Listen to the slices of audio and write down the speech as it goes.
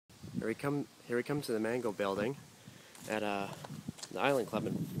Here we come to the Mango Building at the Island Club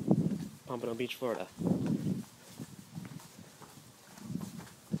in Pompano Beach, Florida.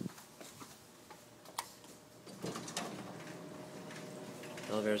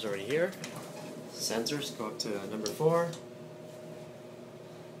 Elevator's already here. Sensors go up to number 4.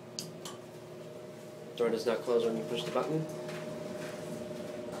 Door does not close when you push the button.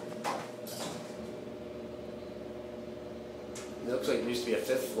 It looks like it used to be a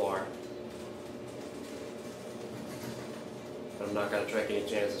 5th floor. But I'm not going to take any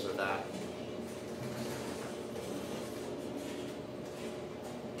chances with that.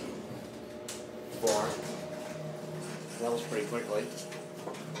 Four. That was pretty quickly.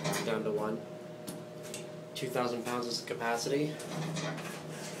 Down to 1. 2,000 pounds is the capacity.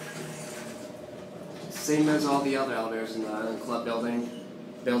 Same as all the other elevators in the Island Club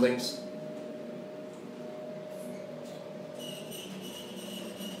buildings.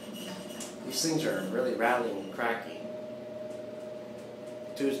 These things are really rattling and cracky.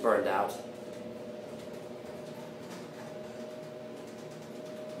 2's burned out.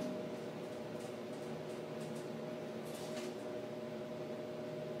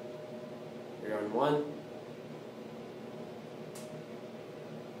 You're on 1.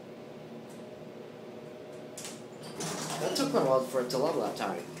 That took quite a while for it to level that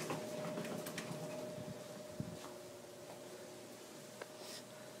time.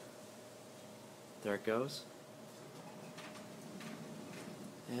 There it goes.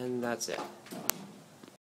 And that's it.